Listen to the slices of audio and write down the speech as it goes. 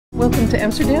Welcome to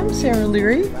Amsterdam, Sarah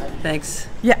Leary. Thanks.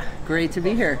 Yeah. Great to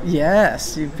be here.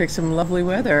 Yes, you picked some lovely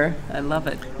weather. I love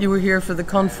it. You were here for the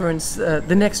conference,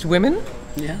 The Next Women.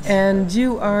 Yes. And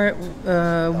you are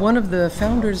one of the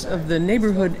founders of the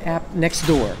neighborhood app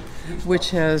Nextdoor,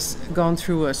 which has gone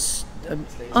through an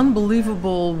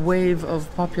unbelievable wave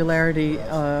of popularity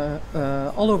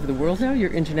all over the world now. You're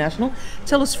international.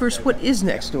 Tell us first, what is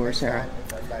Nextdoor, Sarah?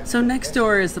 So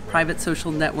Nextdoor is the private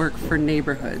social network for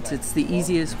neighborhoods. It's the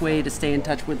easiest way to stay in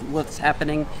touch with what's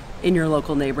happening in your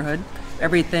local neighborhood.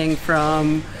 Everything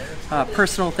from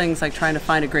personal things like trying to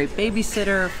find a great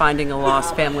babysitter, finding a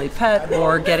lost family pet,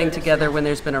 or getting together when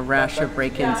there's been a rash of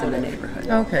break-ins in the neighborhood.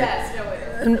 Okay.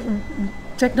 And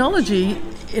technology,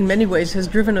 in many ways, has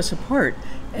driven us apart.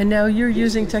 And now you're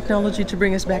using technology to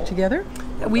bring us back together?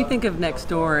 We think of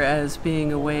Nextdoor as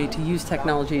being a way to use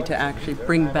technology to actually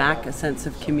bring back a sense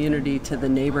of community to the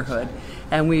neighborhood.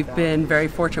 And we've been very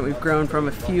fortunate. We've grown from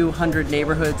a few hundred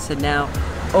neighborhoods to now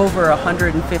over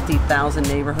 150,000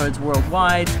 neighborhoods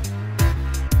worldwide.